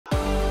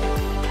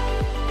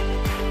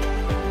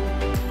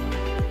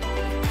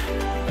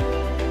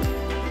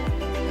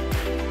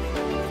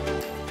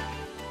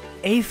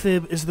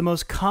AFib is the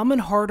most common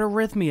heart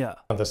arrhythmia.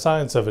 The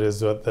science of it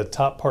is that the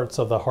top parts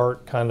of the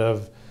heart kind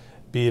of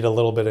beat a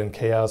little bit in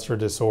chaos or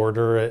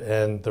disorder,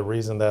 and the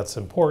reason that's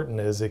important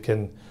is it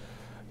can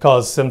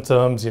cause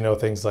symptoms,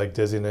 things like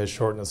dizziness,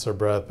 shortness of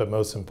breath, but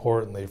most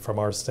importantly, from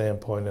our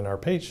standpoint in our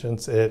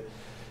patients, it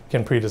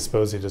can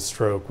predispose you to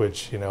stroke,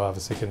 which,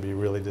 obviously can be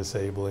really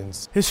disabling.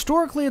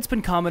 Historically, it's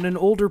been common in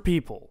older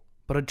people,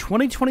 but a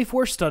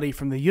 2024 study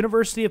from the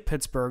University of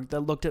Pittsburgh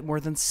that looked at more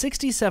than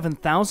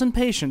 67,000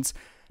 patients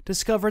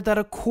discovered that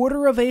a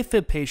quarter of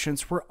AFib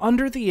patients were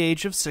under the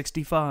age of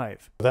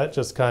 65. That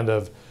just kind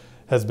of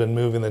has been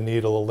moving the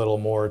needle a little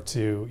more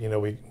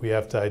to, we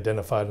have to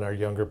identify it in our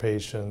younger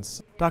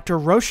patients. Dr.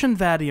 Roshan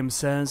Vatthyam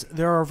says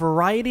there are a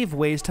variety of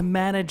ways to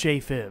manage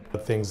AFib.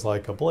 Things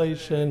like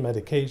ablation,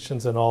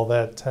 medications, and all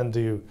that tend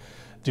to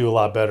do a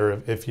lot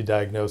better if you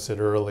diagnose it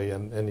early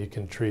and you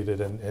can treat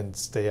it and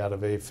stay out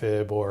of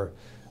AFib or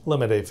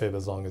limit AFib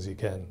as long as you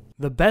can.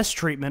 The best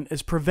treatment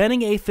is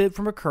preventing AFib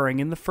from occurring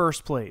in the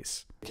first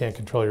place. You can't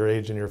control your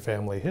age and your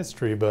family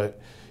history,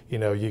 but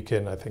you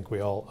can, I think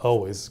we all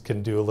always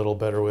can do a little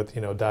better with,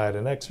 diet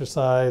and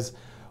exercise,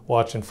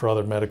 watching for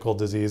other medical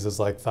diseases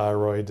like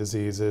thyroid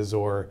diseases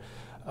or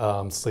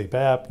sleep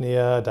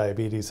apnea,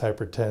 diabetes,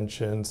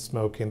 hypertension,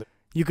 smoking.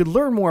 You could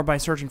learn more by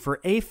searching for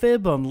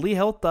AFib on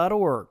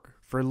lehealth.org.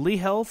 For Lee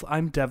Health,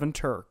 I'm Devin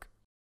Turk.